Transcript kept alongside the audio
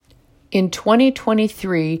In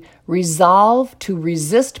 2023, resolve to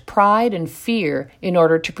resist pride and fear in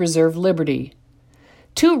order to preserve liberty.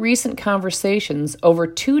 2 recent conversations over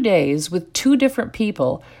 2 days with 2 different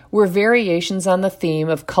people were variations on the theme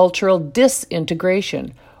of cultural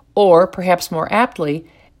disintegration, or perhaps more aptly,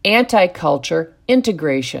 anti-culture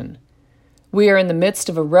integration. We are in the midst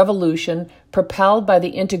of a revolution propelled by the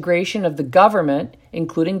integration of the government,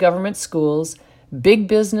 including government schools, big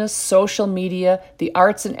business, social media, the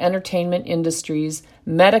arts and entertainment industries,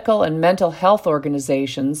 medical and mental health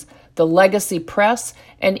organizations, the legacy press,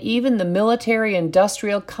 and even the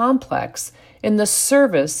military-industrial complex in the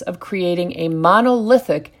service of creating a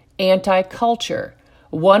monolithic anti-culture,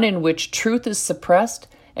 one in which truth is suppressed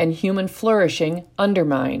and human flourishing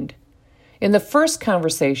undermined. In the first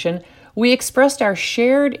conversation, we expressed our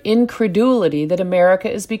shared incredulity that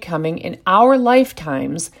America is becoming, in our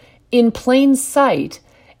lifetimes, in plain sight,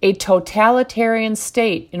 a totalitarian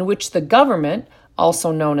state in which the government,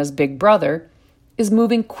 also known as Big Brother, is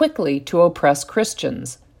moving quickly to oppress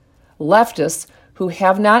Christians. Leftists, who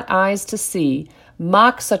have not eyes to see,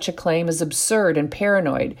 mock such a claim as absurd and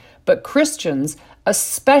paranoid, but Christians,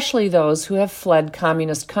 especially those who have fled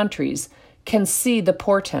communist countries, can see the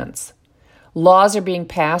portents. Laws are being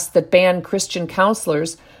passed that ban Christian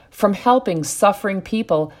counselors from helping suffering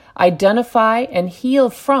people identify and heal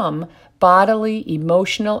from bodily,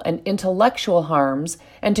 emotional, and intellectual harms,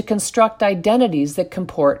 and to construct identities that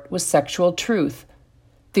comport with sexual truth.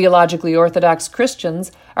 Theologically orthodox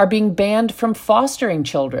Christians are being banned from fostering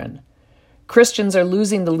children. Christians are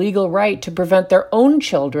losing the legal right to prevent their own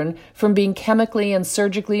children from being chemically and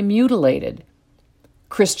surgically mutilated.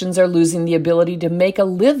 Christians are losing the ability to make a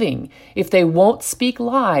living if they won't speak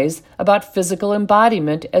lies about physical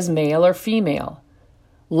embodiment as male or female.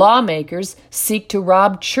 Lawmakers seek to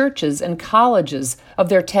rob churches and colleges of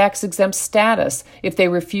their tax-exempt status if they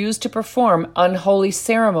refuse to perform unholy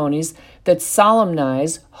ceremonies that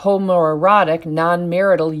solemnize homoerotic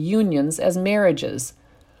non-marital unions as marriages.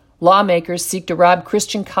 Lawmakers seek to rob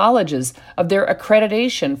Christian colleges of their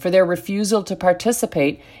accreditation for their refusal to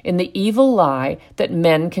participate in the evil lie that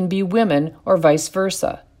men can be women or vice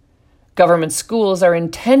versa. Government schools are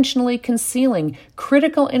intentionally concealing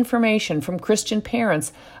critical information from Christian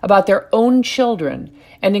parents about their own children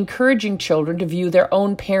and encouraging children to view their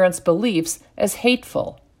own parents' beliefs as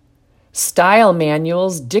hateful. Style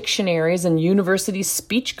manuals, dictionaries, and university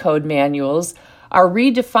speech code manuals are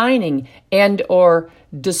redefining and or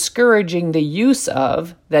discouraging the use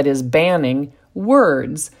of, that is, banning,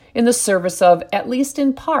 words in the service of, at least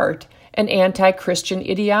in part, an anti-Christian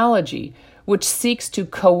ideology, which seeks to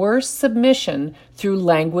coerce submission through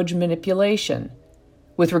language manipulation.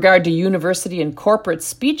 With regard to university and corporate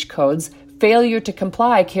speech codes, failure to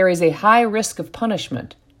comply carries a high risk of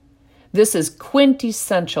punishment. This is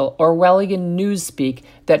quintessential Orwellian newspeak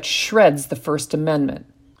that shreds the First Amendment.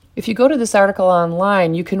 If you go to this article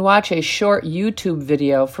online, you can watch a short YouTube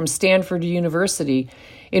video from Stanford University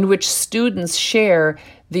in which students share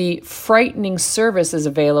the frightening services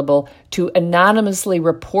available to anonymously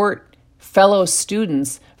report fellow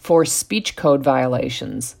students for speech code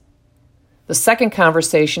violations. The second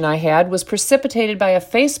conversation I had was precipitated by a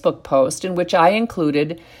Facebook post in which I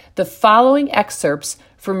included the following excerpts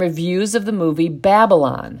from reviews of the movie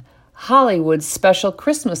Babylon, Hollywood's special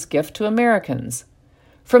Christmas gift to Americans.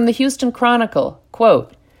 From the Houston Chronicle,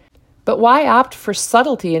 quote, "But why opt for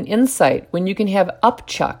subtlety and insight when you can have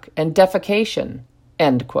upchuck and defecation?"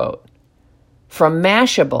 End quote. From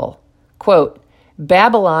Mashable, quote,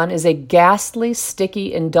 "Babylon is a ghastly,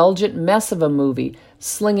 sticky, indulgent mess of a movie,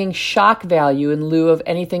 slinging shock value in lieu of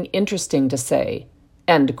anything interesting to say."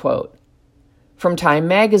 End quote. From Time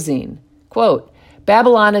Magazine, quote,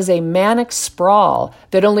 "Babylon is a manic sprawl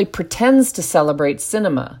that only pretends to celebrate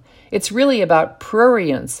cinema. It's really about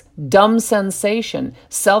prurience, dumb sensation,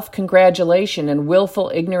 self-congratulation, and willful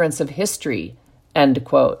ignorance of history." End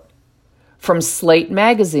quote. From Slate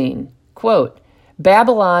Magazine, quote,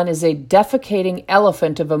 "Babylon is a defecating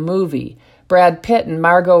elephant of a movie. Brad Pitt and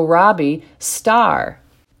Margot Robbie star.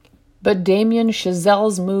 But Damien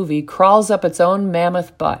Chazelle's movie crawls up its own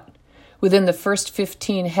mammoth butt. Within the first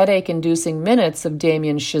 15 headache-inducing minutes of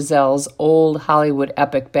Damien Chazelle's old Hollywood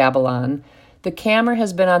epic Babylon, the camera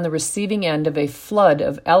has been on the receiving end of a flood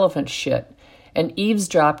of elephant shit and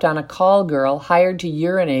eavesdropped on a call girl hired to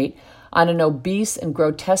urinate on an obese and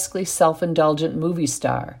grotesquely self-indulgent movie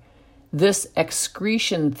star. This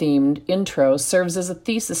excretion-themed intro serves as a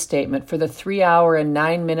thesis statement for the 3-hour and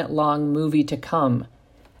 9-minute-long movie to come."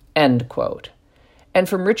 End quote. And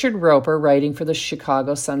from Richard Roper, writing for the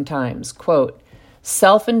Chicago Sun-Times, quote,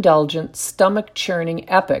 "Self-indulgent, stomach-churning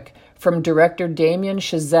epic from director Damien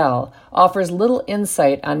Chazelle offers little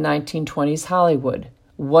insight on 1920s Hollywood.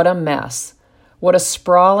 What a mess. What a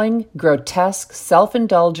sprawling, grotesque,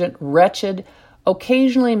 self-indulgent, wretched,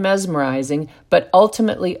 occasionally mesmerizing, but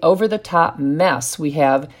ultimately over-the-top mess we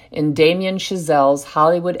have in Damien Chazelle's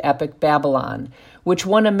Hollywood epic Babylon, which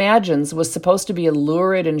one imagines was supposed to be a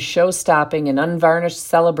lurid and show-stopping and unvarnished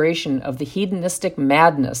celebration of the hedonistic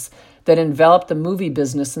madness that enveloped the movie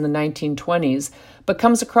business in the 1920s, but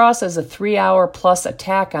comes across as a 3-hour-plus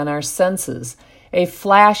attack on our senses, a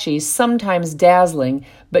flashy, sometimes dazzling,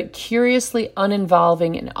 but curiously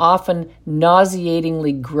uninvolving and often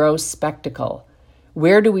nauseatingly gross spectacle.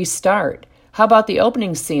 Where do we start? How about the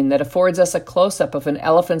opening scene that affords us a close-up of an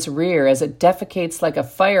elephant's rear as it defecates like a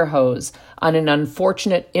fire hose on an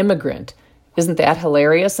unfortunate immigrant? Isn't that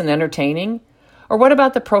hilarious and entertaining? Or what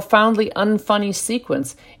about the profoundly unfunny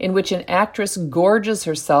sequence in which an actress gorges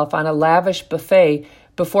herself on a lavish buffet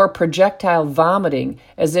before projectile vomiting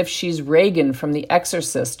as if she's Reagan from The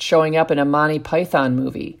Exorcist showing up in a Monty Python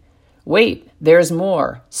movie? Wait, there's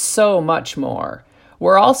more. So much more.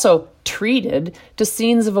 We're also treated to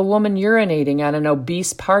scenes of a woman urinating on an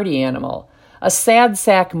obese party animal, a sad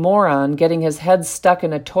sack moron getting his head stuck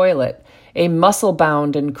in a toilet, a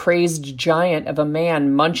muscle-bound and crazed giant of a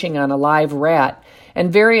man munching on a live rat,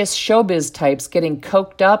 and various showbiz types getting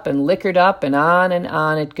coked up and liquored up, and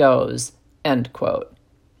on it goes." End quote.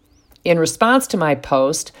 In response to my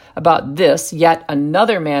post about this, yet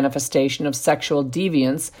another manifestation of sexual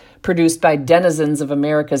deviance produced by denizens of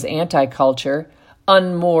America's anti-culture,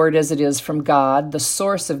 unmoored as it is from God, the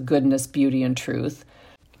source of goodness, beauty, and truth,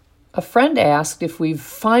 a friend asked if we've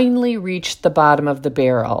finally reached the bottom of the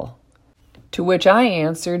barrel. To which I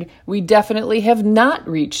answered, we definitely have not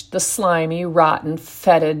reached the slimy, rotten,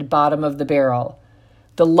 fetid bottom of the barrel.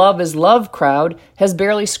 The Love is Love crowd has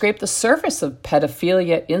barely scraped the surface of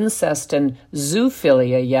pedophilia, incest, and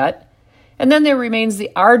zoophilia yet. And then there remains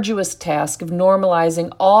the arduous task of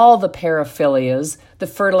normalizing all the paraphilias the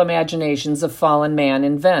fertile imaginations of fallen man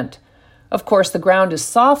invent. Of course, the ground is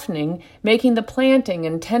softening, making the planting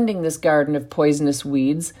and tending this garden of poisonous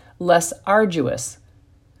weeds less arduous.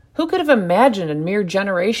 Who could have imagined a mere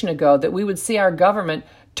generation ago that we would see our government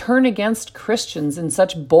turn against Christians in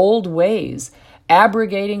such bold ways,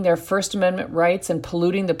 abrogating their First Amendment rights and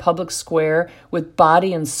polluting the public square with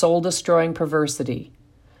body and soul-destroying perversity?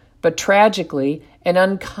 But tragically and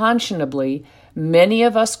unconscionably, many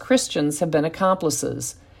of us Christians have been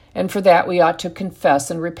accomplices, and for that we ought to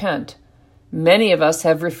confess and repent. Many of us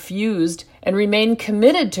have refused and remain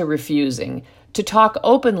committed to refusing to talk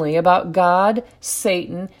openly about God,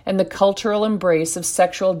 Satan, and the cultural embrace of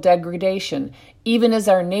sexual degradation, even as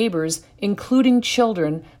our neighbors, including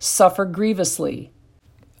children, suffer grievously.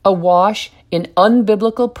 Awash in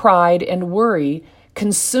unbiblical pride and worry,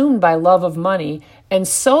 consumed by love of money, and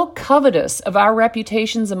so covetous of our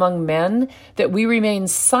reputations among men that we remain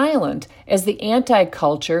silent as the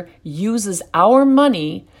anti-culture uses our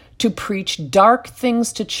money to preach dark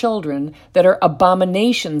things to children that are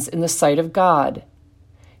abominations in the sight of God.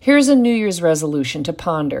 Here's a New Year's resolution to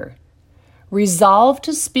ponder. Resolve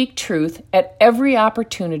to speak truth at every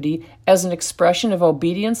opportunity as an expression of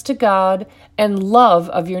obedience to God and love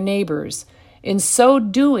of your neighbors. In so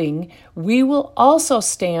doing, we will also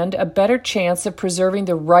stand a better chance of preserving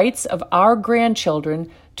the rights of our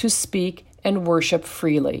grandchildren to speak and worship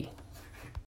freely.